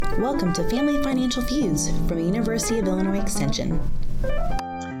Welcome to Family Financial Views from University of Illinois Extension.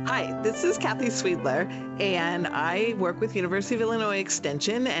 Hi, this is Kathy Sweetler, and I work with University of Illinois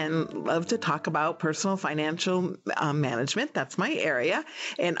Extension and love to talk about personal financial management. That's my area.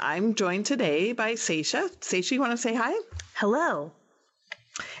 And I'm joined today by Seisha. Seisha, you want to say hi? Hello.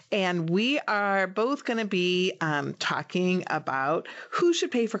 And we are both going to be talking about who should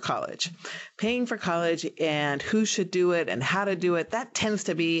pay for college, paying for college, and who should do it and how to do it. That tends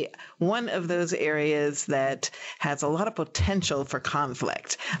to be one of those areas that has a lot of potential for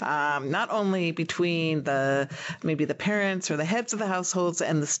conflict, not only between maybe the parents or the heads of the households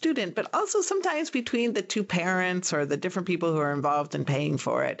and the student, but also sometimes between the two parents or the different people who are involved in paying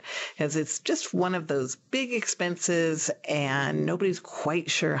for it, because it's just one of those big expenses and nobody's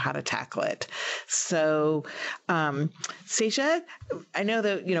quite sure how to tackle it. So, Seisha, I know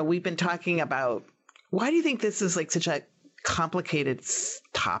that, we've been talking about, why do you think this is like such a complicated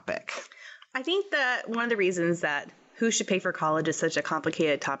topic? I think that one of the reasons that who should pay for college is such a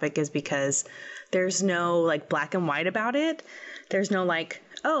complicated topic is because there's no like black and white about it. There's no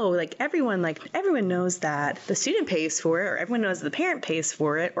everyone knows that the student pays for it, or everyone knows that the parent pays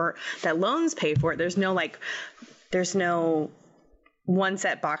for it, or that loans pay for it. There's no one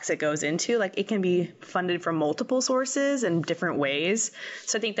set box it goes into. Like, it can be funded from multiple sources in different ways.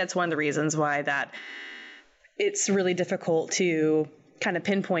 So I think that's one of the reasons why that it's really difficult to kind of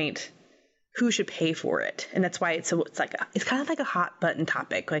pinpoint who should pay for it. And that's why it's kind of like a hot button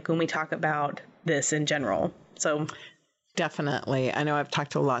topic, like when we talk about this in general. So definitely. I know I've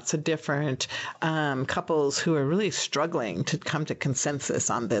talked to lots of different couples who are really struggling to come to consensus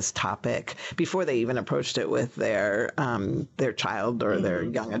on this topic before they even approached it with their child or their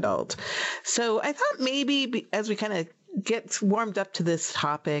young adult. So I thought maybe as we kind of get warmed up to this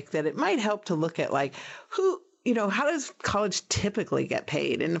topic, that it might help to look at how does college typically get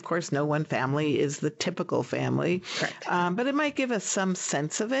paid? And of course, no one family is the typical family. Correct. But it might give us some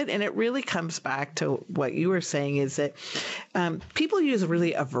sense of it. And it really comes back to what you were saying, is that people use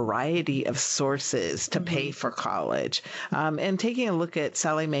really a variety of sources to pay for college. And taking a look at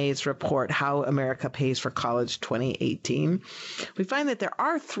Sallie Mae's report, How America Pays for College 2018, we find that there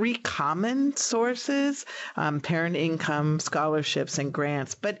are three common sources: parent income, scholarships, and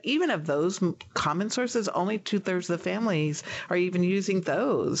grants. But even of those common sources, only 2/3 of the families are even using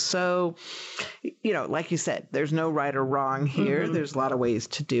those. So, like you said, there's no right or wrong here. There's a lot of ways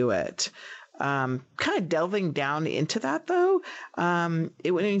to do it. Kind of delving down into that, though, when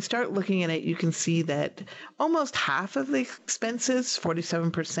you start looking at it, you can see that almost half of the expenses,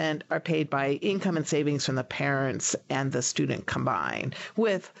 47%, are paid by income and savings from the parents and the student combined,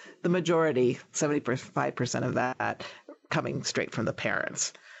 with the majority, 75% of that, coming straight from the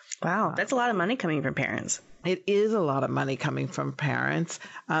parents. Wow, that's a lot of money coming from parents. It is a lot of money coming from parents.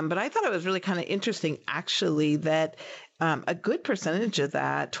 But I thought it was really kind of interesting, actually, that a good percentage of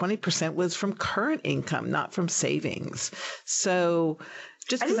that, 20%, was from current income, not from savings. So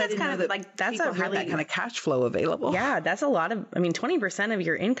just because I didn't know that that's people had that kind of cash flow available. Yeah, that's a lot of, 20% of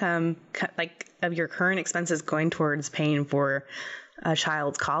your income, of your current expenses going towards paying for a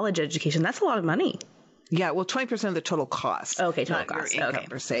child's college education. That's a lot of money. Yeah, well, 20% of the total cost. Okay, total cost. Your income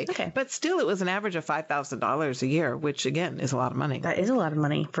per se. Okay. But still, it was an average of $5,000 a year, which, again, is a lot of money. That is a lot of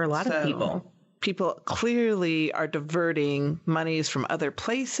money for a lot of people. People clearly are diverting monies from other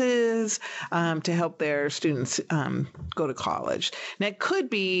places to help their students go to college. And it could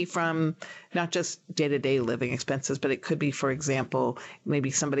be from not just day-to-day living expenses, but it could be, for example,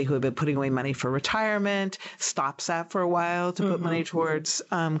 maybe somebody who had been putting away money for retirement stops that for a while to put money towards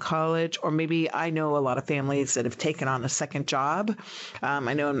college. Or maybe I know a lot of families that have taken on a second job.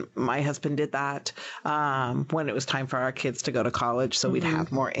 I know my husband did that when it was time for our kids to go to college, so we'd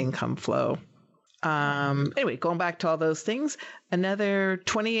have more income flow. Anyway, going back to all those things, another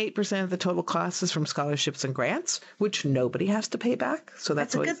 28% of the total cost is from scholarships and grants, which nobody has to pay back. So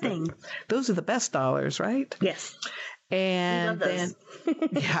that's a good thing. Those are the best dollars, right? Yes. And then,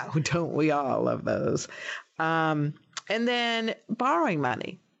 yeah, don't we all love those? And then borrowing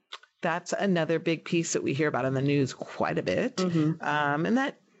money. That's another big piece that we hear about in the news quite a bit. And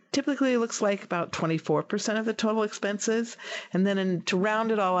that typically looks like about 24% of the total expenses. And then to round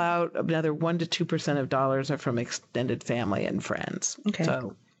it all out, another 1% to 2% of dollars are from extended family and friends. Okay.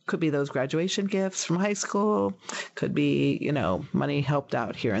 So could be those graduation gifts from high school, could be, money helped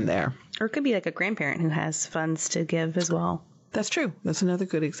out here and there. Or it could be like a grandparent who has funds to give as well. That's true. That's another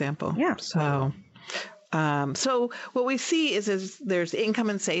good example. Yeah. So what we see is there's income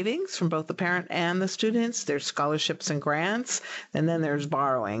and savings from both the parent and the students. There's scholarships and grants, and then there's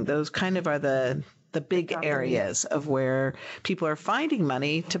borrowing. Those kind of are the the big areas of where people are finding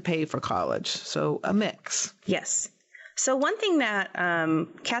money to pay for college. So a mix. Yes. So one thing that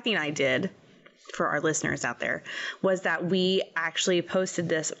Kathy and I did for our listeners out there was that we actually posted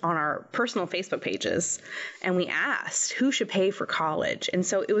this on our personal Facebook pages, and we asked who should pay for college. And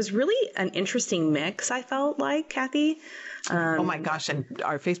so it was really an interesting mix, I felt like, Kathy. Oh my gosh. And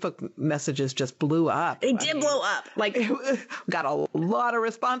our Facebook messages just blew up. They did blow up. Like, got a lot of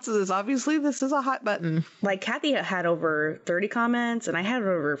responses. Obviously, this is a hot button. Like Kathy had over 30 comments and I had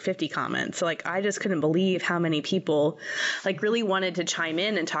over 50 comments. So like, I just couldn't believe how many people like really wanted to chime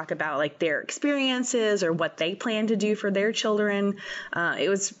in and talk about like their experiences or what they plan to do for their children. It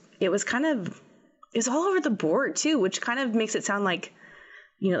was all over the board too, which kind of makes it sound like,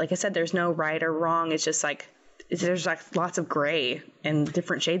 you know, like I said, there's no right or wrong. It's just like, there's like lots of gray and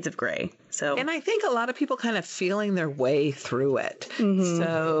different shades of gray. So, and I think a lot of people kind of feeling their way through it. Mm-hmm.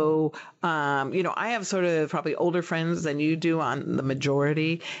 So, you know, I have sort of probably older friends than you do on the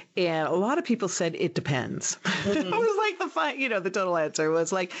majority. And a lot of people said it depends. Mm-hmm. It was like the total answer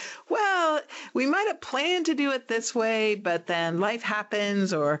was like, well, we might have planned to do it this way, but then life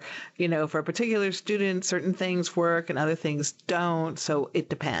happens, or, you know, for a particular student, certain things work and other things don't. So it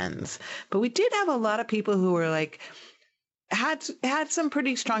depends. But we did have a lot of people who were like, had some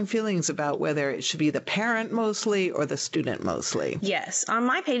pretty strong feelings about whether it should be the parent mostly or the student mostly. Yes. On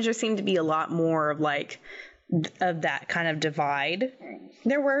my page, there seemed to be a lot more of that kind of divide.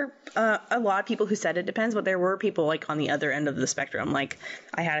 There were a lot of people who said it depends, but there were people like on the other end of the spectrum. Like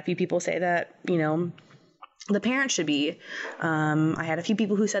I had a few people say that, you know, the parents should be. I had a few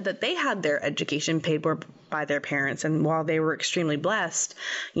people who said that they had their education paid for by their parents, and while they were extremely blessed,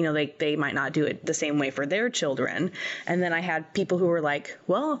 you know, they might not do it the same way for their children. And then I had people who were like,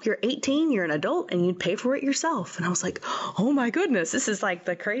 well, if you're 18, you're an adult and you'd pay for it yourself. And I was like, oh my goodness, this is like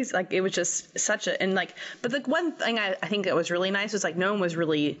the crazy, like it was just such a, and like, but the one thing I think that was really nice was like no one was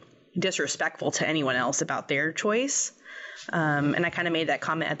really disrespectful to anyone else about their choice. And I kind of made that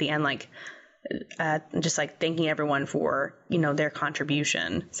comment at the end, like, just like thanking everyone for, you know, their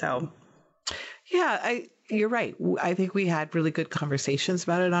contribution. So, yeah, you're right. I think we had really good conversations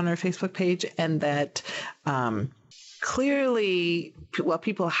about it on our Facebook page, and that clearly, well,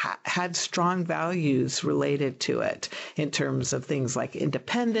 people had strong values related to it in terms of things like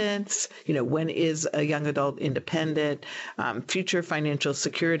independence, you know, when is a young adult independent, future financial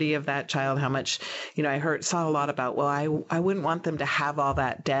security of that child, how much, you know, I saw a lot about, well, I wouldn't want them to have all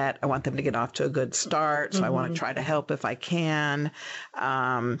that debt. I want them to get off to a good start. So I want to try to help if I can.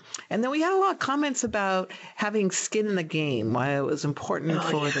 And then we had a lot of comments about having skin in the game, why it was important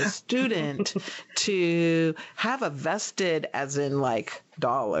for the student to have a vested, as in like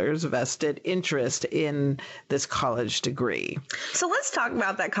dollars, vested interest in this college degree. So let's talk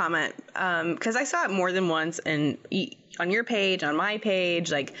about that comment, because I saw it more than once, and on your page, on my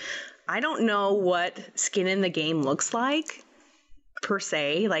page. Like, I don't know what skin in the game looks like per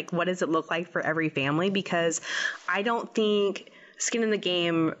se. Like, what does it look like for every family? Because I don't think skin in the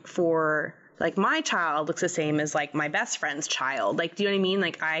game for like my child looks the same as like my best friend's child. Like, do you know what I mean?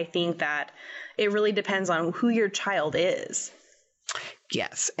 Like, I think that it really depends on who your child is.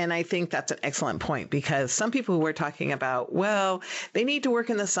 Yes. And I think that's an excellent point, because some people were talking about, well, they need to work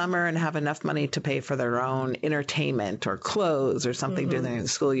in the summer and have enough money to pay for their own entertainment or clothes or something during the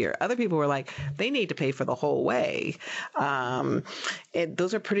school year. Other people were like, they need to pay for the whole way.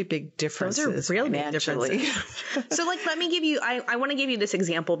 Those are pretty big differences. Those are real big differences. So like, let me give you, I want to give you this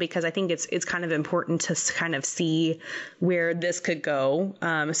example because I think it's kind of important to kind of see where this could go.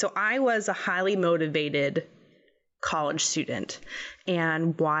 So I was a highly motivated college student.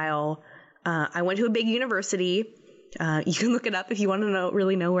 And while I went to a big university, you can look it up if you want to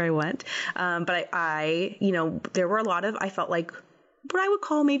really know where I went. But I, you know, there were a lot of, I felt like what I would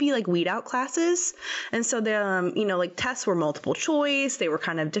call maybe like weed out classes. And so the, you know, like tests were multiple choice. They were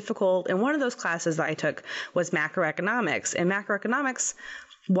kind of difficult. And one of those classes that I took was macroeconomics. And macroeconomics,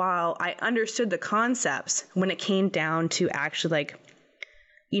 while I understood the concepts, when it came down to actually like,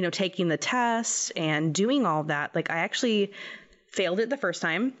 you know, taking the tests and doing all that, like I actually failed it the first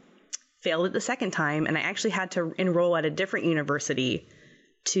time, failed it the second time, and I actually had to enroll at a different university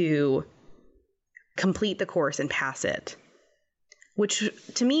to complete the course and pass it, which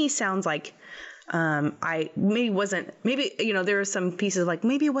to me sounds like I maybe, you know, there were some pieces like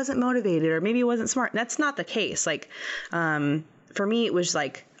maybe it wasn't motivated or maybe it wasn't smart. That's not the case. Like, for me, it was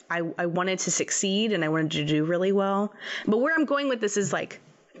like I wanted to succeed and I wanted to do really well. But where I'm going with this is like,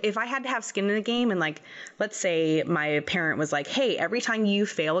 if I had to have skin in the game and like, let's say my parent was like, hey, every time you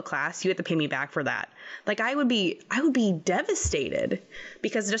fail a class, you have to pay me back for that. Like I would be devastated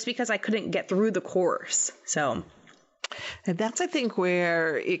because I couldn't get through the course. So. And that's, I think,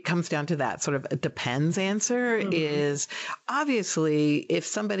 where it comes down to that sort of a depends answer is obviously if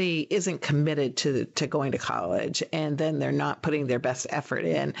somebody isn't committed to going to college and then they're not putting their best effort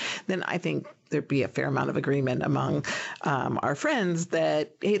in, then I think there'd be a fair amount of agreement among our friends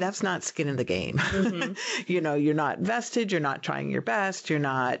that, hey, that's not skin in the game. You know, you're not vested, you're not trying your best, you're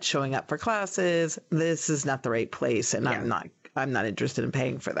not showing up for classes. This is not the right place. And I'm not interested in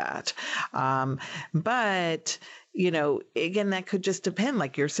paying for that. But you know, again, that could just depend,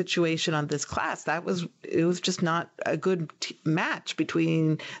 like your situation on this class. It was just not a good match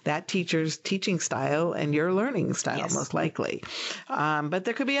between that teacher's teaching style and your learning style, most likely. But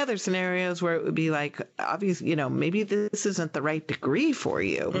there could be other scenarios where it would be like, obviously, you know, maybe this isn't the right degree for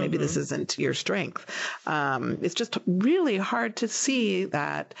you. Maybe this isn't your strength. It's just really hard to see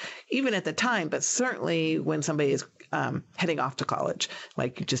that even at the time, but certainly when somebody is heading off to college,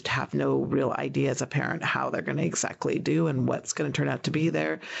 like you just have no real idea as a parent how they're going to exactly do and what's going to turn out to be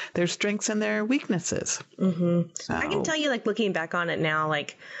their strengths and their weaknesses. So, I can tell you, like looking back on it now,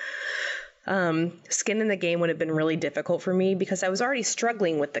 like skin in the game would have been really difficult for me because I was already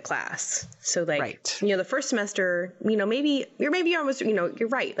struggling with the class. So like, you know, the first semester, you know, maybe I was, you know, you're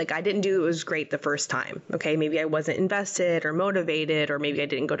right. Like I didn't do it was great the first time. Okay. Maybe I wasn't invested or motivated, or maybe I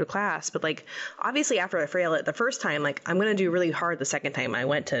didn't go to class, but like, obviously after I failed it the first time, like I'm going to do really hard the second time. I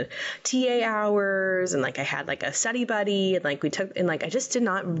went to TA hours and like I had like a study buddy and like I just did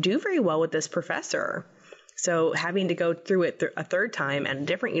not do very well with this professor. So having to go through it a third time at a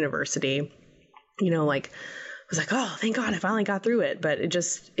different university, you know, like I was like, oh, thank God I finally got through it. But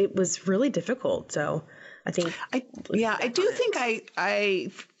it was really difficult. So I think. I do think I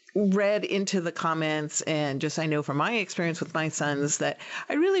read into the comments, and just I know from my experience with my sons that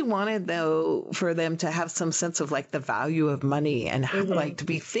I really wanted though for them to have some sense of like the value of money and have, like to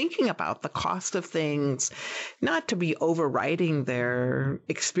be thinking about the cost of things, not to be overriding their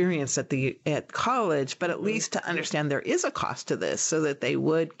experience at college, but at least to understand there is a cost to this so that they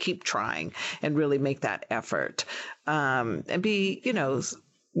would keep trying and really make that effort and be, you know,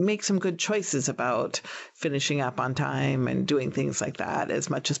 make some good choices about finishing up on time and doing things like that as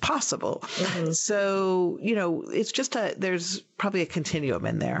much as possible. So, you know, it's just there's probably a continuum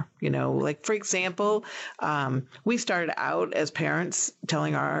in there, you know, like, for example, we started out as parents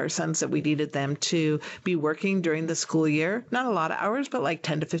telling our sons that we needed them to be working during the school year, not a lot of hours, but like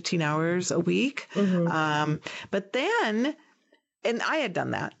 10 to 15 hours a week. But then, and I had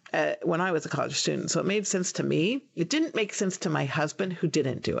done that when I was a college student, so it made sense to me. It didn't make sense to my husband, who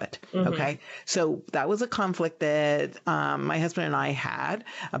didn't do it. Okay, so that was a conflict that my husband and I had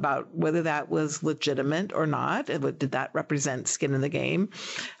about whether that was legitimate or not. Did that represent skin in the game?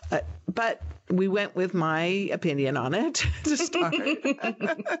 But we went with my opinion on it to start,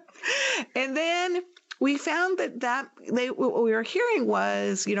 and then we found that what we were hearing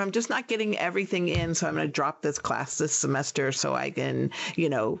was, you know, I'm just not getting everything in, so I'm going to drop this class this semester so I can, you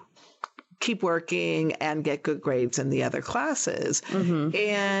know, keep working and get good grades in the other classes.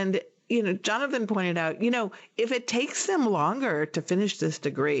 And, you know, Jonathan pointed out, you know, if it takes them longer to finish this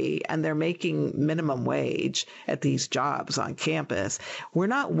degree and they're making minimum wage at these jobs on campus, we're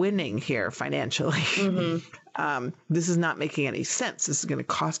not winning here financially. This is not making any sense. This is going to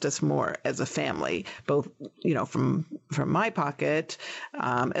cost us more as a family, both, you know, from my pocket,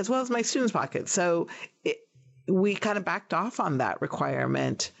 as well as my students' pocket. So we kind of backed off on that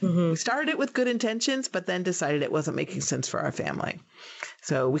requirement. We started it with good intentions, but then decided it wasn't making sense for our family.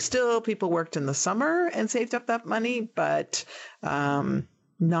 So people worked in the summer and saved up that money, but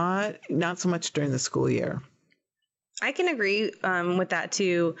not so much during the school year. I can agree with that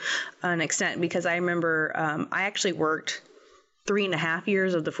to an extent, because I remember I actually worked 3.5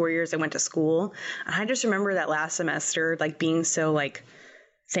 years of the 4 years I went to school. And I just remember that last semester, like being so like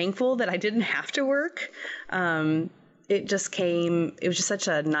thankful that I didn't have to work. It was just such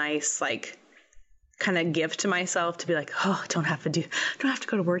a nice, like, kind of gift to myself to be like, oh, don't have to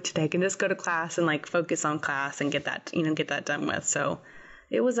go to work today. I can just go to class and like focus on class and get that done with. So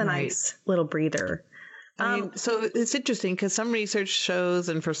it was a nice little breather. I mean, so it's interesting because some research shows,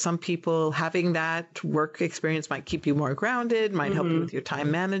 and for some people, having that work experience might keep you more grounded, might help you with your time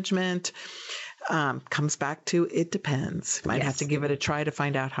management. Comes back to it depends. Might have to give it a try to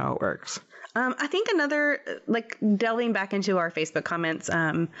find out how it works. I think another, like, delving back into our Facebook comments,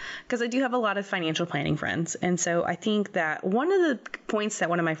 because I do have a lot of financial planning friends. And so I think that one of the points that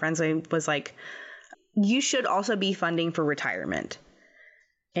one of my friends was like, you should also be funding for retirement.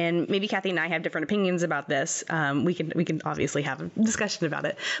 and maybe Kathy and I have different opinions about this. We can obviously have a discussion about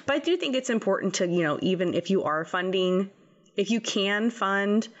it. But I do think it's important to, even if you are funding, if you can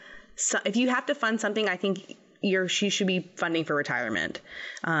fund, if you have to fund something, I think she should be funding for retirement.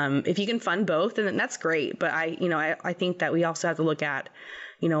 If you can fund both, then that's great. But I think that we also have to look at,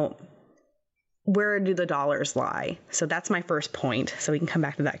 where do the dollars lie? So that's my first point. So we can come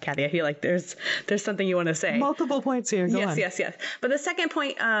back to that, Kathy. I feel like there's something you want to say. Multiple points here. Go on. Yes. But the second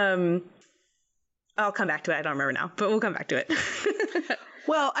point, I'll come back to it. I don't remember now, but we'll come back to it.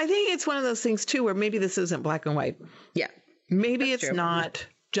 Well, I think it's one of those things too, where maybe this isn't black and white. Yeah. Maybe it's not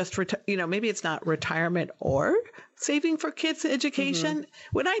just maybe it's not retirement or saving for kids' education. Mm-hmm.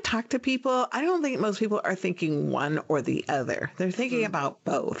 When I talk to people, I don't think most people are thinking one or the other. They're thinking about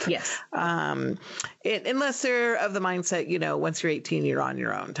both. Yes. Unless they're of the mindset, once you're 18, you're on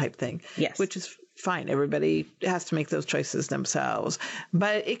your own type thing. Yes. Which is fine. Everybody has to make those choices themselves.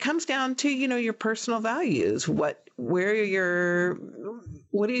 But it comes down to, your personal values. What do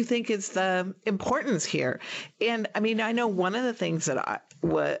you think is the importance here? And I mean, I know one of the things that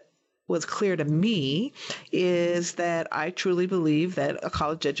what was clear to me is that I truly believe that a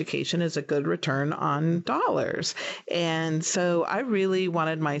college education is a good return on dollars. And so I really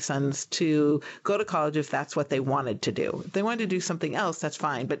wanted my sons to go to college if that's what they wanted to do. If they wanted to do something else, that's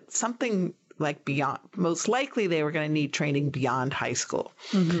fine. But something like beyond, most likely they were going to need training beyond high school,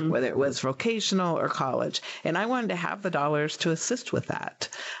 mm-hmm. whether it was vocational or college. And I wanted to have the dollars to assist with that.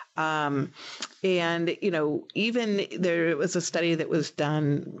 Even there was a study that was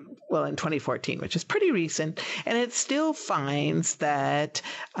done, in 2014, which is pretty recent, and it still finds that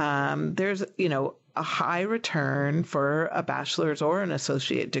there's, a high return for a bachelor's or an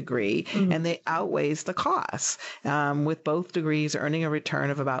associate degree, mm-hmm. and they outweighs the costs, with both degrees earning a return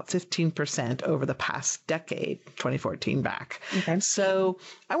of about 15% over the past decade, 2014 back. Okay. So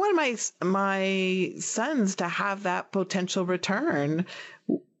I wanted my sons to have that potential return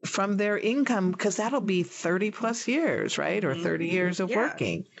from their income, because that'll be 30 plus years, right? Or 30 years of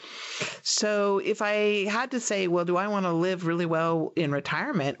working. So if I had to say, well, do I want to live really well in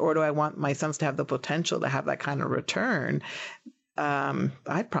retirement, or do I want my sons to have the potential to have that kind of return?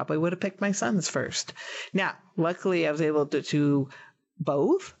 I probably would have picked my sons first. Now, luckily I was able to do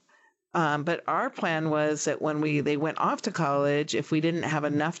both. But our plan was that when they went off to college, if we didn't have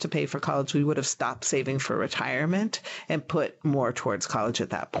enough to pay for college, we would have stopped saving for retirement and put more towards college at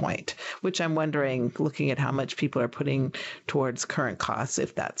that point, which I'm wondering, looking at how much people are putting towards current costs,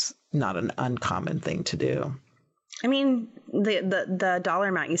 if that's not an uncommon thing to do. I mean, the dollar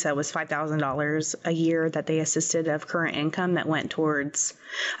amount you said was $5,000 a year that they assisted of current income that went towards.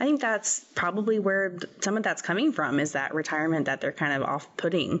 I think that's probably where some of that's coming from, is that retirement that they're kind of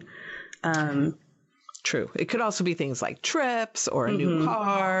off-putting. True. It could also be things like trips or a new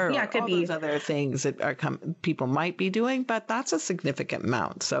car, or it could all be those other things that people might be doing, but that's a significant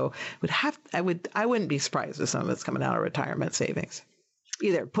amount. So I wouldn't be surprised if some of it's coming out of retirement savings,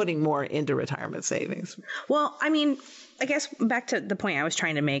 either putting more into retirement savings. Well, I mean, I guess back to the point I was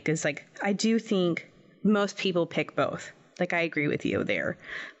trying to make is, like, I do think most people pick both. Like, I agree with you there,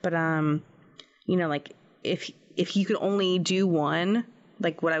 but like if you could only do one.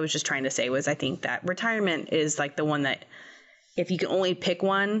 Like, what I was just trying to say was, I think that retirement is like the one that, if you can only pick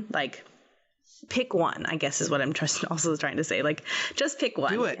one, like, pick one, I guess is what I'm also trying to say. Like, just pick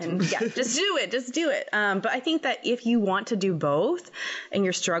one. Do it. And just do it. Just do it. But I think that if you want to do both and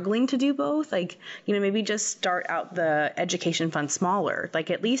you're struggling to do both, like, maybe just start out the education fund smaller.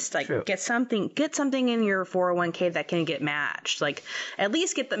 Like, at least, like, True. get something in your 401k that can get matched. Like, at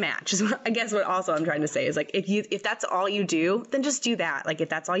least get the match is I guess what also I'm trying to say is, like, if that's all you do, then just do that. Like, if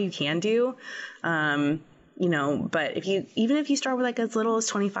that's all you can do, but even if you start with like as little as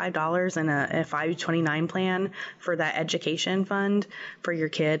 $25 in a 529 plan for that education fund for your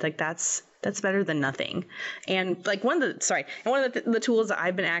kid, like that's better than nothing. And like one of the tools that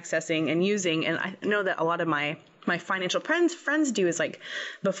I've been accessing and using, and I know that a lot of my financial friends do, is like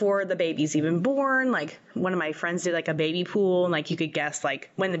before the baby's even born, like one of my friends did like a baby pool, and like you could guess like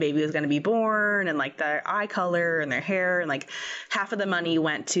when the baby was going to be born and like their eye color and their hair, and like half of the money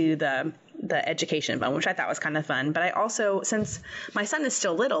went to the education fund, which I thought was kind of fun. But I also, since my son is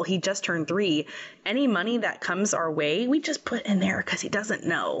still little, he just turned 3, any money that comes our way, we just put in there because he doesn't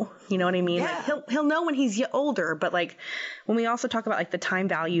know. You know what I mean? Yeah. Like he'll know when he's older, but like when we also talk about like the time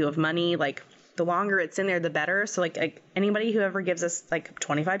value of money, like the longer it's in there, the better. So like anybody who ever gives us like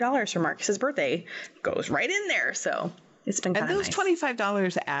 $25 for Marcus's birthday goes right in there. So it's been kind of nice. And those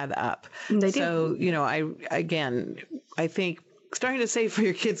 $25 add up. They do. So, I think starting to save for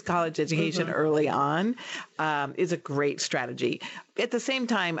your kids' college education early on is a great strategy. At the same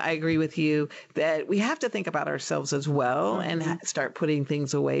time, I agree with you that we have to think about ourselves as well and start putting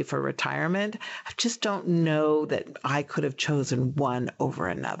things away for retirement. I just don't know that I could have chosen one over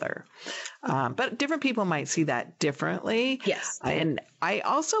another. But different people might see that differently. Yes. And I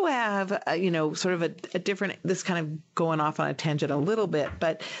also have, sort of a different, this kind of going off on a tangent a little bit,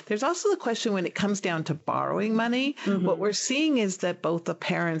 but there's also the question when it comes down to borrowing money, what we're seeing is that both the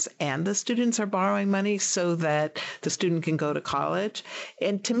parents and the students are borrowing money so that the student can go to college.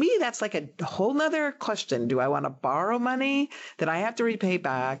 And to me, that's like a whole nother question. Do I want to borrow money that I have to repay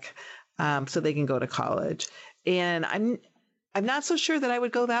back so they can go to college? And I'm not so sure that I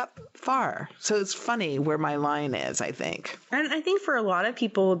would go that far. So it's funny where my line is, I think. And I think for a lot of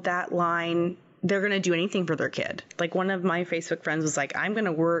people, that line, they're going to do anything for their kid. Like one of my Facebook friends was like, I'm going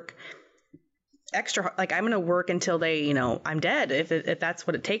to work extra, like I'm going to work until they, I'm dead, if that's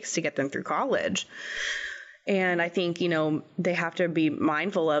what it takes to get them through college. And I think, they have to be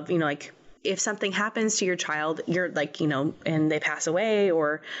mindful of, like, if something happens to your child, you're like, and they pass away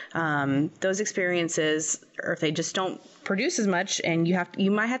or those experiences, or if they just don't produce as much and you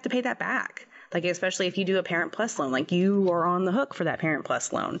might have to pay that back. Like, especially if you do a Parent Plus loan, like you are on the hook for that Parent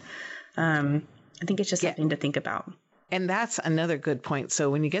Plus loan. I think it's just something to think about. And that's another good point. So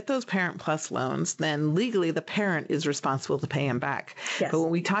when you get those Parent Plus loans, then legally the parent is responsible to pay them back. Yes. But when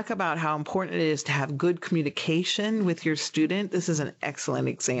we talk about how important it is to have good communication with your student, this is an excellent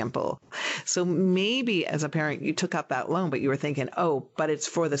example. So maybe as a parent, you took out that loan, but you were thinking, oh, but it's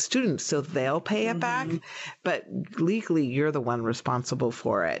for the student, so they'll pay it back. But legally, you're the one responsible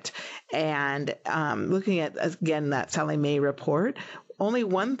for it. And looking at, again, that Sallie Mae report, only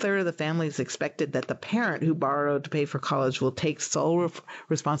 1/3 of the families expected that the parent who borrowed to pay for college will take sole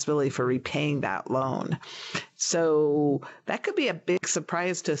responsibility for repaying that loan. So that could be a big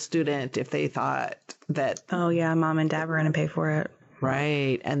surprise to a student if they thought that, oh yeah, mom and dad were going to pay for it.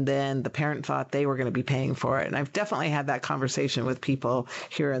 Right. And then the parent thought they were going to be paying for it. And I've definitely had that conversation with people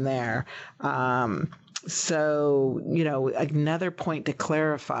here and there. So, another point to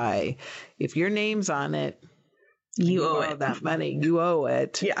clarify, if your name's on it, you owe it. That money, you owe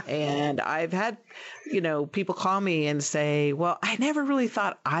it. Yeah. And I've had, people call me and say, well, I never really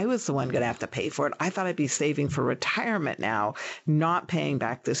thought I was the one going to have to pay for it. I thought I'd be saving for retirement now, not paying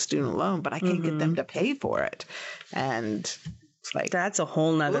back this student loan, but I can't get them to pay for it. And it's like, that's a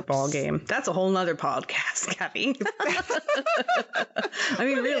whole nother ball game. That's a whole nother podcast, Kathy. I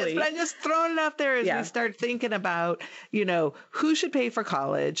mean, really. But I'm just throwing it out there as we start thinking about, who should pay for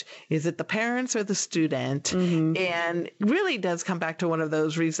college? Is it the parents or the student? And really does come back to one of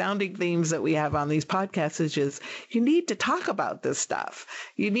those resounding themes that we have on these podcasts, is just you need to talk about this stuff.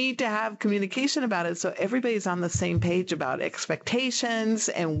 You need to have communication about it so everybody's on the same page about expectations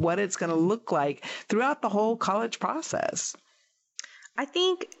and what it's going to look like throughout the whole college process. I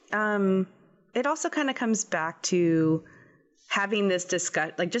think it also kind of comes back to having this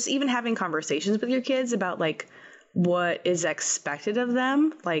discussion, like just even having conversations with your kids about like what is expected of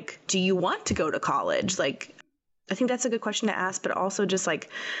them. Like, do you want to go to college? Like, I think that's a good question to ask, but also just like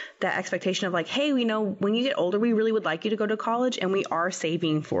that expectation of like, hey, when you get older, we really would like you to go to college and we are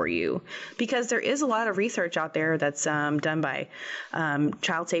saving for you, because there is a lot of research out there that's done by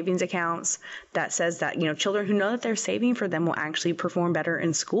child savings accounts that says that, children who know that they're saving for them will actually perform better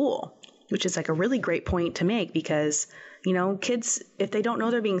in school, which is like a really great point to make because, kids, if they don't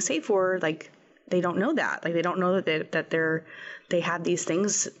know they're being saved for, like, they don't know that. Like, they don't know that they have these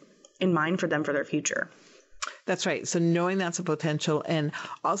things in mind for them for their future. That's right. So knowing that's a potential. And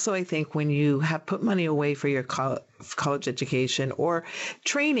also, I think when you have put money away for your college education or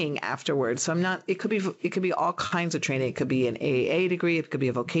training afterwards, so it could be all kinds of training. It could be an AA degree. It could be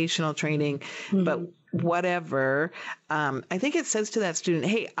a vocational training, but whatever. I think it says to that student,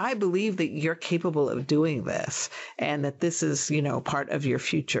 hey, I believe that you're capable of doing this and that this is, part of your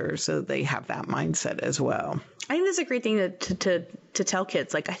future. So they have that mindset as well. I think that's a great thing to tell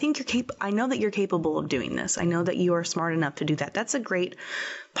kids. Like, I know that you're capable of doing this. I know that you are smart enough to do that. That's a great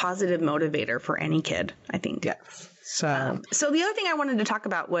positive motivator for any kid, I think. Yeah. So the other thing I wanted to talk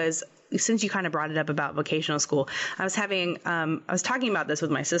about was, since you kind of brought it up about vocational school, I was talking about this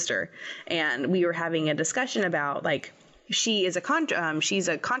with my sister, and we were having a discussion about like, she's a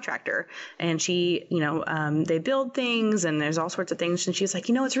contractor, and she, they build things and there's all sorts of things. And she's like,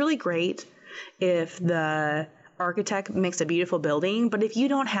 it's really great if the architect makes a beautiful building, but if you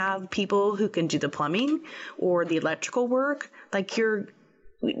don't have people who can do the plumbing or the electrical work, like your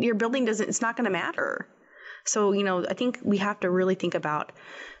building it's not going to matter. So, I think we have to really think about,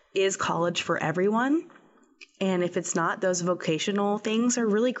 is college for everyone? And if it's not, those vocational things are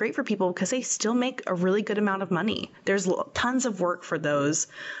really great for people because they still make a really good amount of money. There's tons of work for those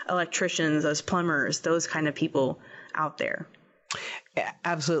electricians, those plumbers, those kind of people out there. Yeah,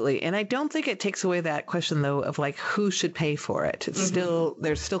 absolutely. And I don't think it takes away that question, though, of like who should pay for it. It's still,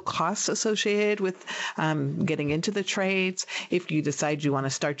 there's still costs associated with getting into the trades. If you decide you want to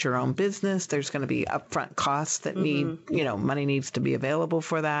start your own business, there's going to be upfront costs that need, money needs to be available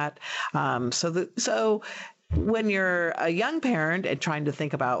for that. So when you're a young parent and trying to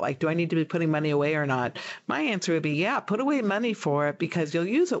think about like, do I need to be putting money away or not? My answer would be, yeah, put away money for it because you'll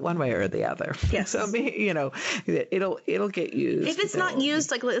use it one way or the other. Yes. So, it'll get used. If it's not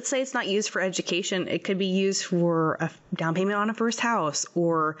used, like let's say it's not used for education, it could be used for a down payment on a first house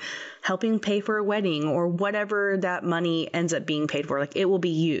or helping pay for a wedding or whatever that money ends up being paid for. Like it will be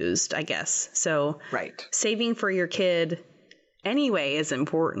used, I guess. So right. Saving for your kid anyway is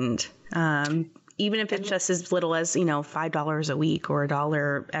important. Even if it's just as little as, $5 a week or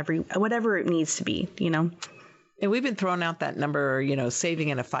 $1 whatever it needs to be, And we've been throwing out that number, saving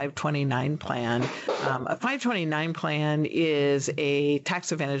in a 529 plan. A 529 plan is a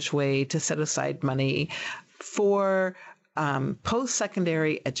tax advantage way to set aside money for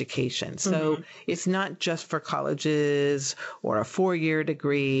post-secondary education. So it's not just for colleges or a 4-year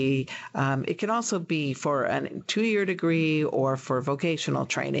degree. It can also be for a 2-year degree or for vocational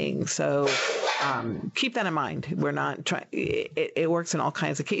training. So keep that in mind. We're not trying, it works in all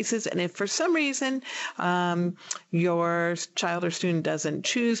kinds of cases. And if for some reason your child or student doesn't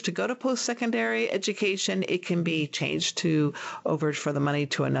choose to go to post-secondary education, it can be changed over for the money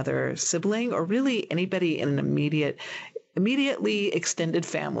to another sibling or really anybody in an immediately extended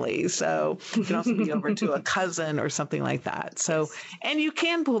family. So it can also be over to a cousin or something like that. So, and you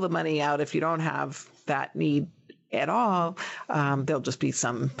can pull the money out if you don't have that need at all. There'll just be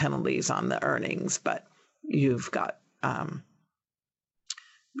some penalties on the earnings, but you've got,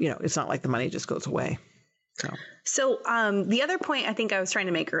 it's not like the money just goes away. So the other point I think I was trying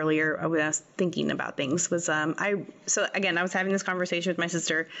to make earlier when I was thinking about things was I was having this conversation with my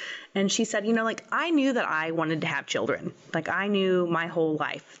sister and she said, I knew that I wanted to have children. Like I knew my whole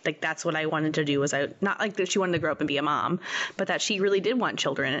life, like that's what I wanted to do was not like that she wanted to grow up and be a mom, but that she really did want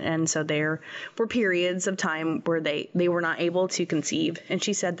children. And so there were periods of time where they were not able to conceive. And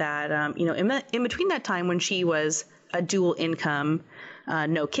she said that, in between that time when she was a dual income,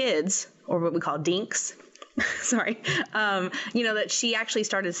 no kids, or what we call dinks, sorry, that she actually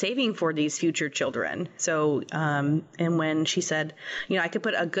started saving for these future children. So, and when she said, I could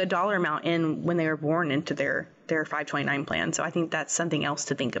put a good dollar amount in when they were born into their 529 plan. So I think that's something else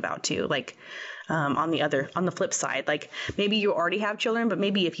to think about too. Like, on the flip side, like maybe you already have children, but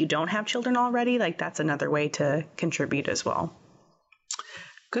maybe if you don't have children already, like that's another way to contribute as well.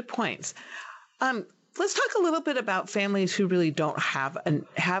 Good points. Let's talk a little bit about families who really don't have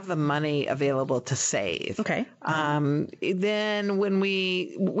the money available to save. Okay. Then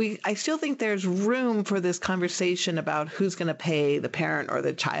when I still think there's room for this conversation about who's going to pay the parent or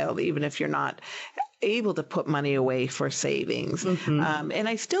the child, even if you're not able to put money away for savings. And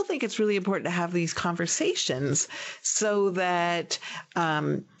I still think it's really important to have these conversations so that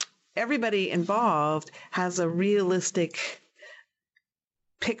everybody involved has a realistic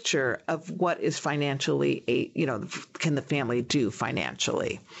picture of what is financially, can the family do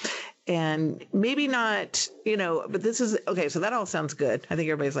financially? And maybe not, but this is, okay, so that all sounds good. I think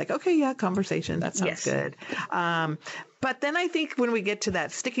everybody's like, okay, yeah, conversation, that sounds good. But then I think when we get to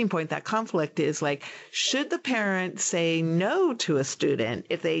that sticking point, that conflict is like, should the parent say no to a student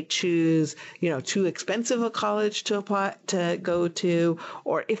if they choose, too expensive a college to apply to go to,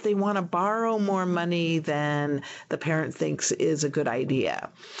 or if they want to borrow more money than the parent thinks is a good idea?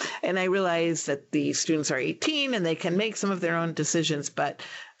 And I realize that the students are 18 and they can make some of their own decisions, but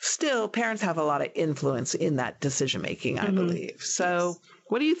still parents have a lot of influence in that decision making, I believe. So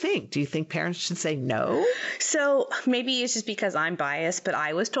what do you think? Do you think parents should say no? So maybe it's just because I'm biased, but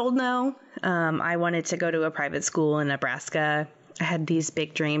I was told no. I wanted to go to a private school in Nebraska. I had these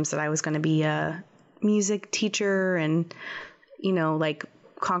big dreams that I was going to be a music teacher and,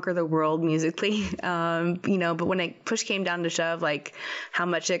 conquer the world musically. But when push came down to shove, like how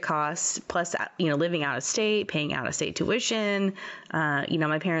much it costs, plus, living out of state, paying out of state tuition,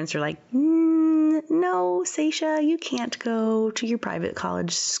 my parents are like, no, Seisha, you can't go to your private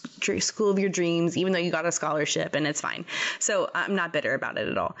college school of your dreams, even though you got a scholarship and it's fine. So I'm not bitter about it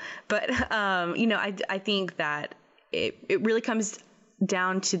at all. But, I think that it really comes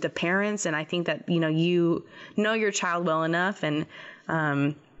down to the parents. And I think that, you know your child well enough. And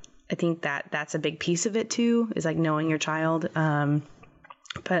I think that that's a big piece of it too, is like knowing your child.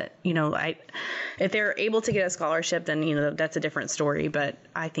 But, if they're able to get a scholarship, then, that's a different story. But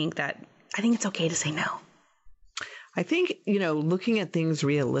I think it's okay to say no. I think, looking at things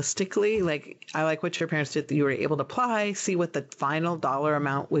realistically, I like what your parents did, that you were able to apply, see what the final dollar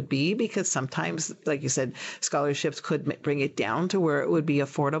amount would be, because sometimes, like you said, scholarships could bring it down to where it would be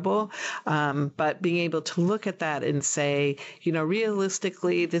affordable. But being able to look at that and say,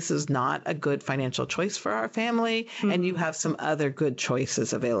 realistically, this is not a good financial choice for our family, and you have some other good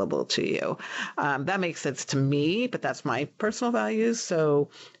choices available to you. That makes sense to me, but that's my personal values. So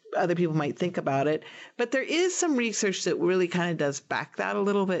other people might think about it, but there is some research that really kind of does back that a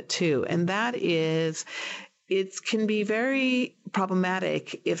little bit too. And that is, it can be very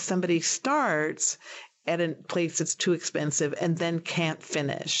problematic if somebody starts at a place that's too expensive and then can't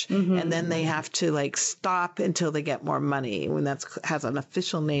finish. And then they have to stop until they get more money, when that has an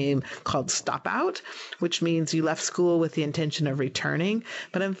official name called stop out, which means you left school with the intention of returning.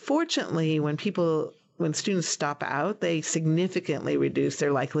 But unfortunately, when students stop out, they significantly reduce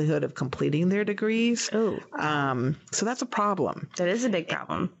their likelihood of completing their degrees. So that's a problem. That is a big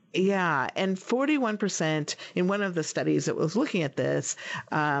problem. Yeah. And 41% in one of the studies that was looking at this,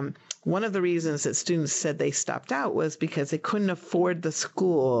 one of the reasons that students said they stopped out was because they couldn't afford the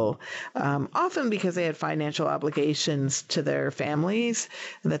school, often because they had financial obligations to their families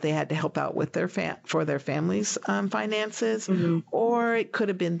that they had to help out with for their families' finances, or it could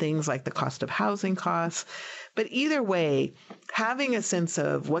have been things like the cost of housing costs. But either way, having a sense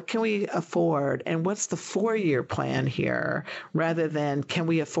of what can we afford and what's the 4-year plan here, rather than can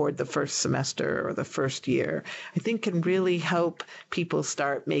we afford the first semester or the first year, I think can really help people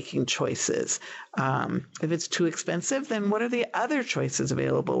start making choices. If it's too expensive, then what are the other choices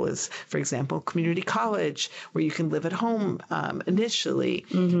available? Is, for example, community college, where you can live at home initially.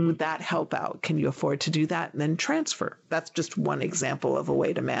 Would that help out? Can you afford to do that and then transfer? That's just one example of a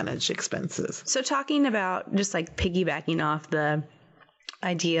way to manage expenses. So talking about just piggybacking off the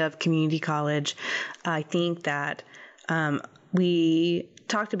idea of community college, I think that we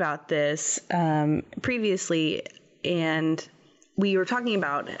talked about this previously, and we were talking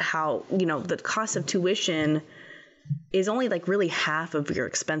about how, the cost of tuition is only really half of your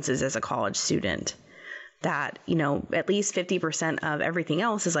expenses as a college student. That, at least 50% of everything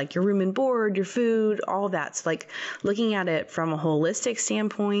else is your room and board, your food, all that. So looking at it from a holistic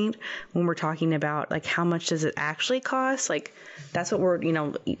standpoint, when we're talking about how much does it actually cost, that's what we're,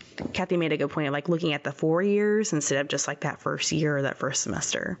 Kathy made a good point of looking at the 4 years instead of just that first year or that first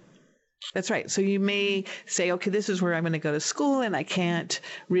semester. That's right. So you may say, okay, this is where I'm going to go to school and I can't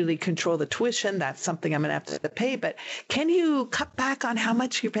really control the tuition. That's something I'm going to have to pay. But can you cut back on how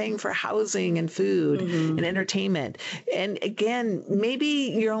much you're paying for housing and food and entertainment? And again,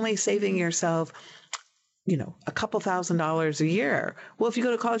 maybe you're only saving yourself a couple $1,000s a year. Well, if you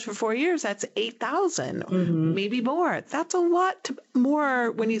go to college for 4 years, that's $8,000, maybe more. That's a lot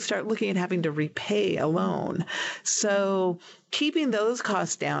more when you start looking at having to repay a loan. So keeping those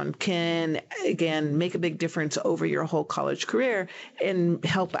costs down can, again, make a big difference over your whole college career and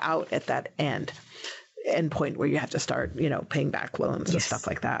help out at that end point where you have to start, paying back loans and stuff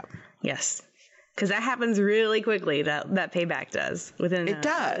like that. Yes. Because that happens really quickly. That payback does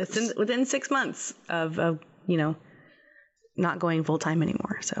within 6 months of not going full time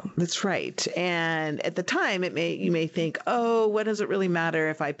anymore. So that's right. And at the time, you may think, oh, what does it really matter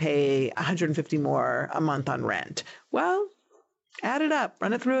if I pay $150 more a month on rent? Well, add it up,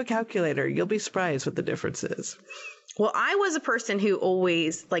 run it through a calculator. You'll be surprised what the difference is. Well, I was a person who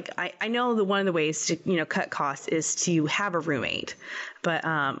always, I know that one of the ways to, cut costs is to have a roommate. But,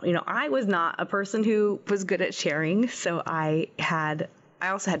 I was not a person who was good at sharing. So I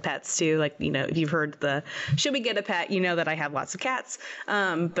also had pets too. If you've heard should we get a pet, that I have lots of cats.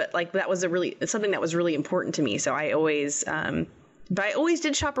 But that was something that was really important to me. So I always, but I always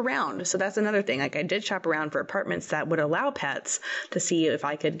did shop around. So that's another thing. I did shop around for apartments that would allow pets to see if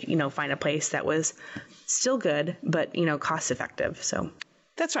I could, find a place that was still good, but, cost effective. So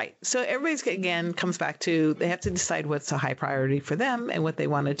that's right. So everybody's, again, comes back to they have to decide what's a high priority for them and what they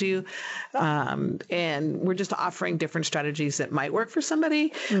want to do. And we're just offering different strategies that might work for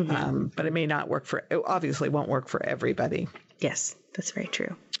somebody, but it may not work obviously won't work for everybody. Yes, that's very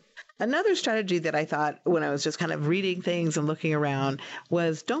true. Another strategy that I thought when I was just kind of reading things and looking around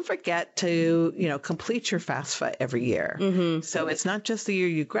was don't forget to, complete your FAFSA every year. So it's not just the year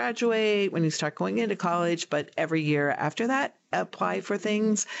you graduate when you start going into college, but every year after that, apply for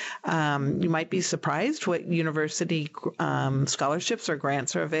things. You might be surprised what university scholarships or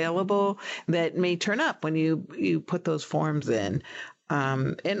grants are available that may turn up when you put those forms in.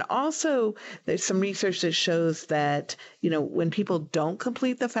 And also, there's some research that shows that, when people don't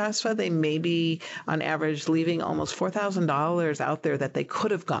complete the FAFSA, they may be, on average, leaving almost $4,000 out there that they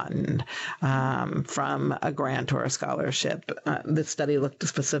could have gotten from a grant or a scholarship. The study looked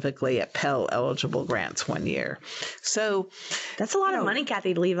specifically at Pell eligible grants one year. So that's a lot of money,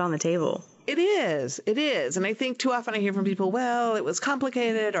 Kathy, to leave on the table. It is. And I think too often I hear from people, well, it was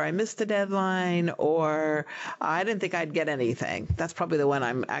complicated, or I missed the deadline, or I didn't think I'd get anything. That's probably the one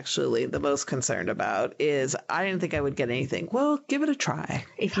I'm actually the most concerned about, is I didn't think I would get anything. Well, give it a try.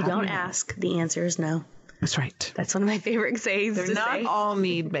 If you don't ask, the answer is no. That's right. That's one of my favorite sayings. They're not all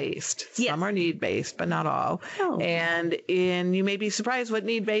need-based. Yes. Some are need-based, but not all. No. And you may be surprised what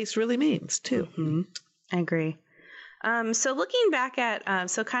need-based really means, too. Mm-hmm. I agree. So looking back at,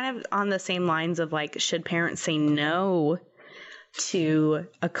 so kind of on the same lines of like, should parents say no to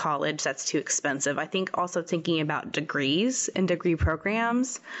a college that's too expensive? I think also thinking about degrees and degree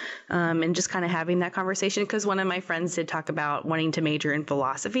programs, and just kind of having that conversation, because one of my friends did talk about wanting to major in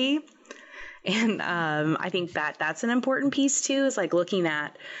philosophy. And I think that's an important piece too, is like looking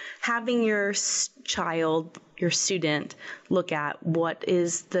at having your child, your student, look at what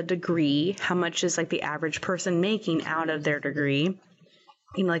is the degree, how much is like the average person making out of their degree,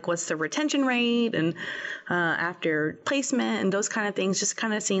 like what's the retention rate, and after placement and those kind of things, just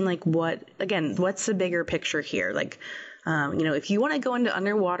kind of seeing like what's the bigger picture here, like. If you want to go into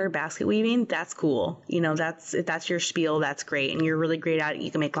underwater basket weaving, that's cool. If that's your spiel, that's great. And you're really great at it. You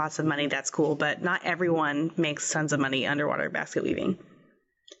can make lots of money. That's cool. But not everyone makes tons of money underwater basket weaving.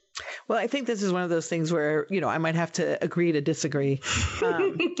 Well, I think this is one of those things where, I might have to agree to disagree.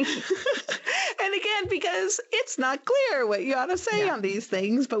 And again, because it's not clear what you ought to say on these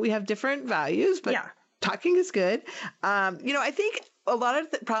things, but we have different values. But talking is good. I think a lot of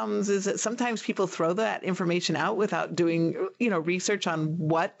the problems is that sometimes people throw that information out without doing, research on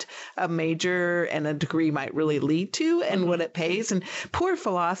what a major and a degree might really lead to and what it pays. And poor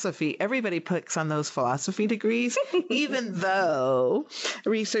philosophy, everybody picks on those philosophy degrees, even though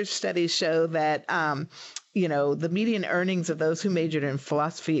research studies show that, the median earnings of those who majored in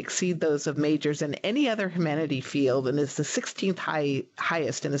philosophy exceed those of majors in any other humanity field, and is the 16th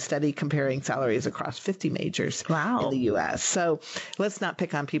highest in a study comparing salaries across 50 majors in the U.S. So let's not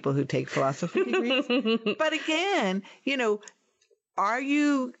pick on people who take philosophy degrees. But again, are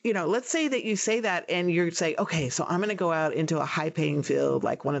you, let's say that you say that and you're saying, okay, so I'm going to go out into a high paying field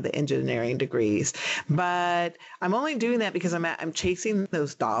like one of the engineering degrees, but I'm only doing that because I'm chasing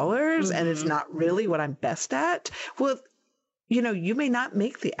those dollars and it's not really what I'm best at. Well, you may not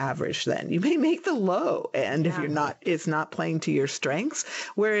make the average then. You may make the low end if it's not playing to your strengths.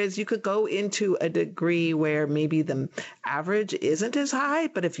 Whereas you could go into a degree where maybe the average isn't as high,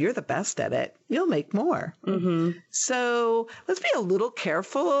 but if you're the best at it, you'll make more. Mm-hmm. So let's be a little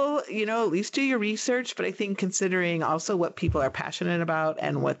careful, at least do your research. But I think considering also what people are passionate about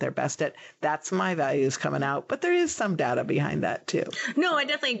and what they're best at, that's my values coming out. But there is some data behind that too. No, I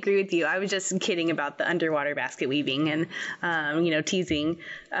definitely agree with you. I was just kidding about the underwater basket weaving and, teasing.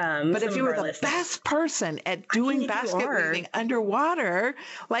 But if you were the best person at doing basket weaving underwater,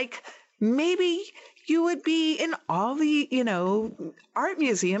 like maybe you would be in all the, art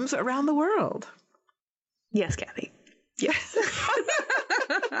museums around the world. Yes, Kathy. Yes.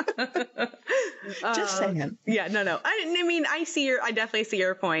 Just saying. Yeah, no. I definitely see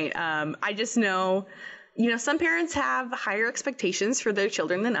your point. I just know, some parents have higher expectations for their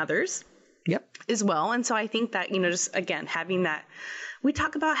children than others. Yep. As well. And so I think that, just again, having that, we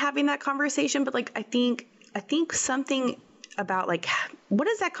talk about having that conversation, but like, I think something about like, what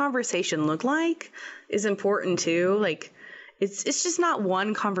does that conversation look like is important too. Like, it's just not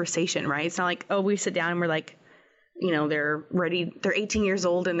one conversation, right? It's not like, oh, we sit down and we're like, they're 18 years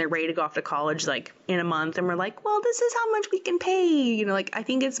old and they're ready to go off to college, like in a month. And we're like, well, this is how much we can pay. I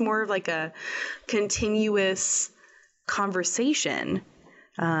think it's more of like a continuous conversation.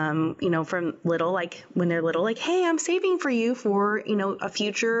 From little, like when they're little, like, hey, I'm saving for you for, a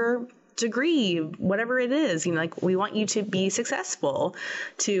future degree, whatever it is, like we want you to be successful,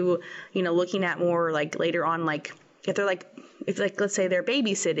 to, looking at more like later on, like if let's say they're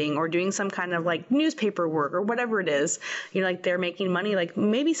babysitting or doing some kind of like newspaper work or whatever it is, like they're making money, like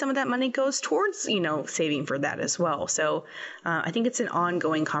maybe some of that money goes towards, saving for that as well. So I think it's an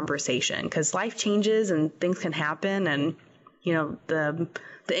ongoing conversation because life changes and things can happen, and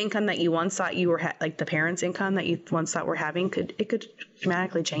the income that you once thought you were like the parents' income that you once thought were having could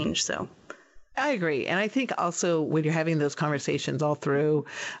dramatically change. So I agree. And I think also when you're having those conversations all through,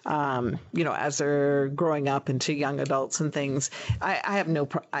 as they're growing up into young adults and things, I have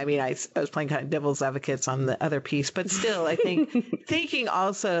I was playing kind of devil's advocates on the other piece, but still, I think thinking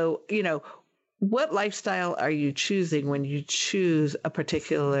also, what lifestyle are you choosing when you choose a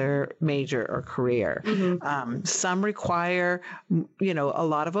particular major or career? Mm-hmm. Some require, a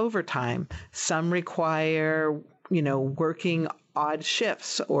lot of overtime. Some require, working odd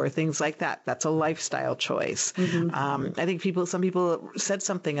shifts or things like that. That's a lifestyle choice. Mm-hmm. I think some people said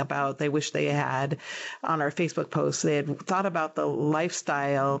something about they wish they had on our Facebook post, they had thought about the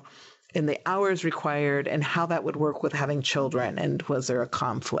lifestyle and the hours required and how that would work with having children. And was there a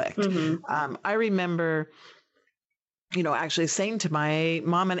conflict? Mm-hmm. I remember, actually saying to my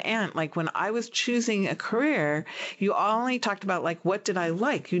mom and aunt, like when I was choosing a career, you only talked about like, what did I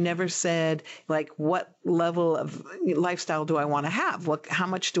like? You never said like, what level of lifestyle do I want to have? How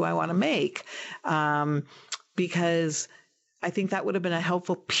much do I want to make? Because I think that would have been a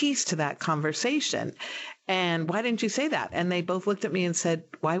helpful piece to that conversation. And why didn't you say that? And they both looked at me and said,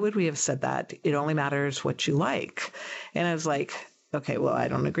 why would we have said that? It only matters what you like. And I was like, okay, well, I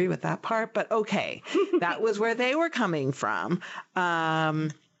don't agree with that part, but okay. That was where they were coming from.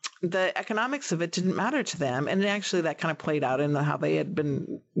 The economics of it didn't matter to them. And actually that kind of played out in how they had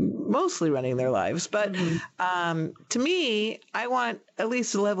been mostly running their lives. But to me, I want at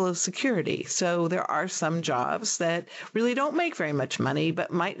least a level of security. So there are some jobs that really don't make very much money,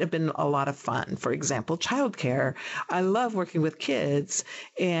 but might have been a lot of fun. For example, childcare. I love working with kids,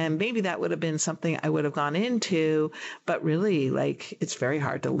 and maybe that would have been something I would have gone into, but really, like, it's very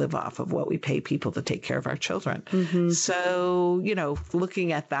hard to live off of what we pay people to take care of our children. Mm-hmm. So,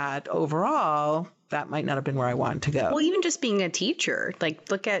 looking at that overall, that might not have been where I wanted to go. Well, even just being a teacher, like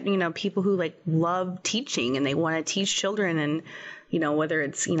look at, people who like love teaching and they want to teach children, and, whether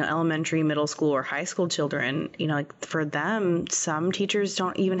it's, elementary, middle school or high school children, like for them, some teachers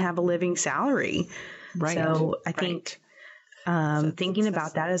don't even have a living salary. Right. So I think thinking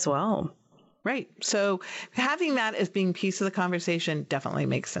about that as well. Right. So having that as being piece of the conversation definitely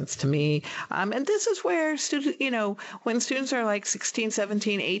makes sense to me. And this is where students, when students are like 16,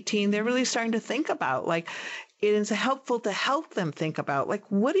 17, 18, they're really starting to think about, like, it is helpful to help them think about, like,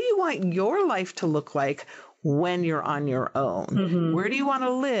 what do you want your life to look like when you're on your own? Mm-hmm. Where do you want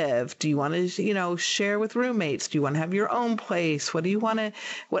to live? Do you want to, share with roommates? Do you want to have your own place? What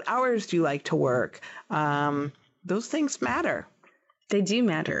hours do you like to work? Those things matter. They do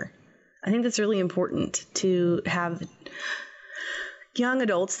matter. I think that's really important to have young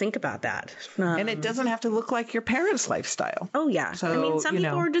adults think about that. And it doesn't have to look like your parents' lifestyle. Oh, yeah. So, some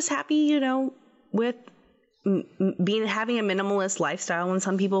people are just happy, with having a minimalist lifestyle, and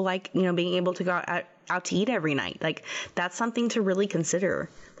some people like, being able to go out to eat every night. Like, that's something to really consider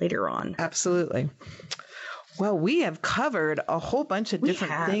later on. Absolutely. Well, we have covered a whole bunch of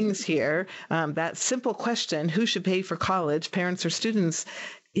different things here. That simple question, who should pay for college, parents or students,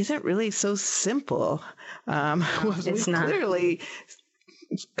 isn't really so simple. It's not. Clearly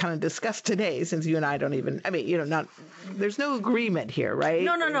kind of discussed today, since you and I don't even, there's no agreement here, right?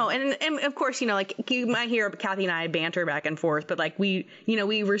 No. And of course, like you might hear Kathy and I banter back and forth, but like we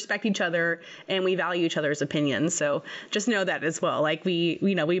respect each other and we value each other's opinions. So just know that as well. Like we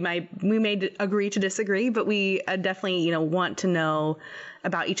may agree to disagree, but we definitely, want to know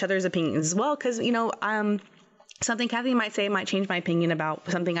about each other's opinions as well. Cause, something Kathy might say might change my opinion about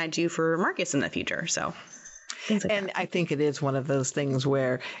something I do for Marcus in the future. So things like that. I think it is one of those things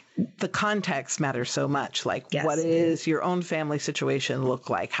where the context matters so much. Like, yes. What is your own family situation look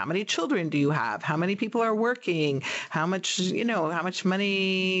like? How many children do you have? How many people are working? How much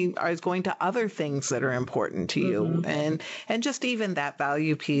money is going to other things that are important to you? Mm-hmm. And just even that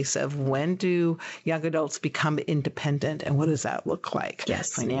value piece of, when do young adults become independent, and what does that look like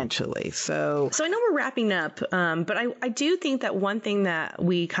financially? So I know we're wrapping up, but I do think that one thing that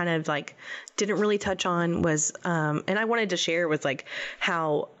we kind of like didn't really touch on was, and I wanted to share, was like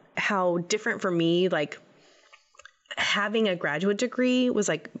how different for me, like having a graduate degree was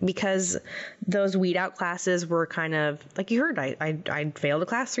like, because those weed out classes were kind of like, you heard, I failed a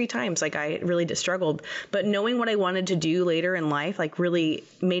class 3 times. Like I really just struggled, but knowing what I wanted to do later in life, like really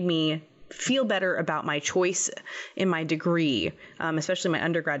made me feel better about my choice in my degree, especially my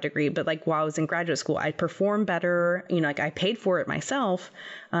undergrad degree. But like while I was in graduate school, I performed better, like I paid for it myself.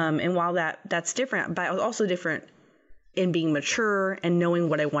 And while that's different, but I was also different in being mature and knowing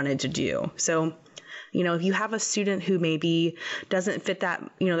what I wanted to do. So If you have a student who maybe doesn't fit that,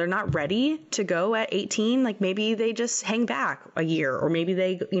 they're not ready to go at 18, like maybe they just hang back a year, or maybe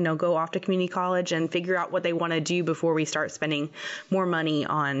they, go off to community college and figure out what they want to do before we start spending more money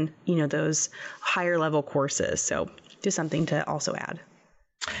on, those higher level courses. So just something to also add.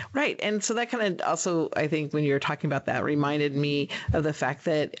 Right. And so that kind of also, I think when you're talking about that, reminded me of the fact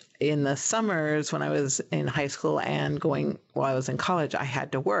that in the summers when I was in high school and while I was in college, I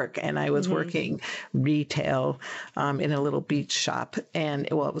had to work, and I was working retail in a little beach shop. And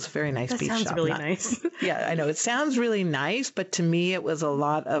it was a very nice beach shop. That sounds really nice. Yeah, I know. It sounds really nice, but to me, it was a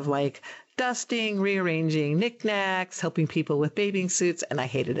lot of like dusting, rearranging knickknacks, helping people with bathing suits, and I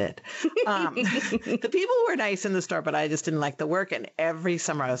hated it. The people were nice in the store, but I just didn't like the work. And every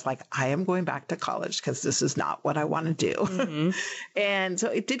summer I was like, I am going back to college because this is not what I want to do. And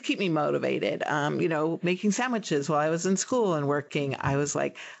so it did keep me motivated. Making sandwiches while I was in school and working, I was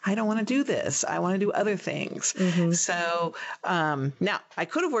like, I don't want to do this. I want to do other things. So now I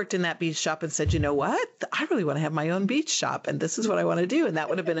could have worked in that beach shop and said, you know what? I really want to have my own beach shop, and this is what I want to do. And that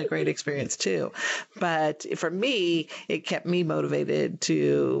would have been a great experience too. But for me, it kept me motivated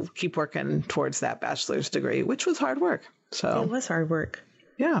to keep working towards that bachelor's degree, which was hard work. So it was hard work.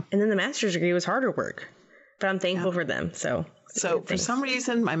 Yeah. And then the master's degree was harder work, but I'm thankful for them. So for some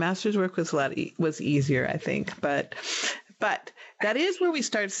reason, my master's work was easier, I think. But that is where we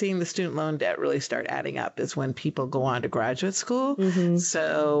start seeing the student loan debt really start adding up, is when people go on to graduate school.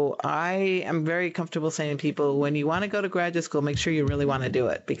 So I am very comfortable saying to people, when you want to go to graduate school, make sure you really want to do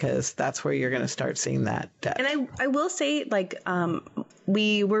it, because that's where you're going to start seeing that debt. And I will say,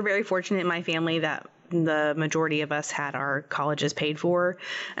 we were very fortunate in my family that the majority of us had our colleges paid for.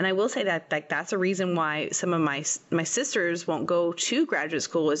 And I will say that that's a reason why some of my sisters won't go to graduate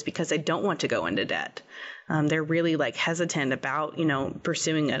school, is because they don't want to go into debt. They're really hesitant about,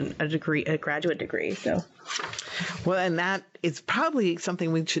 pursuing a graduate degree. So, well, and that is probably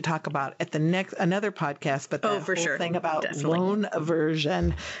something we should talk about at another podcast. But that for whole sure. thing about loan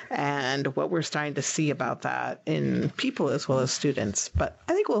aversion and what we're starting to see about that in people as well as students. But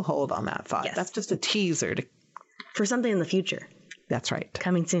I think we'll hold on that thought. Yes. That's just a teaser for something in the future. That's right.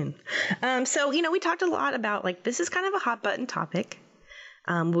 Coming soon. So, we talked a lot about this is kind of a hot button topic.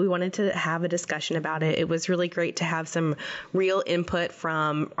 We wanted to have a discussion about it. It was really great to have some real input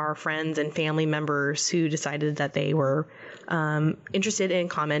from our friends and family members who decided that they were interested in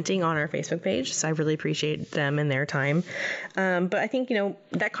commenting on our Facebook page. So I really appreciate them and their time. But I think,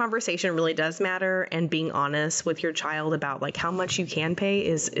 that conversation really does matter, and being honest with your child about how much you can pay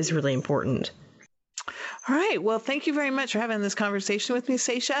is really important. All right. Well, thank you very much for having this conversation with me,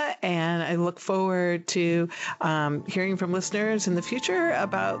 Seisha. And I look forward to hearing from listeners in the future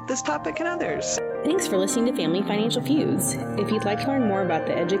about this topic and others. Thanks for listening to Family Financial Feuds. If you'd like to learn more about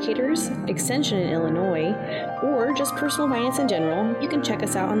the educators, Extension in Illinois, or just personal finance in general, you can check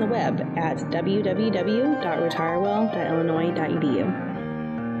us out on the web at www.retirewell.illinois.edu.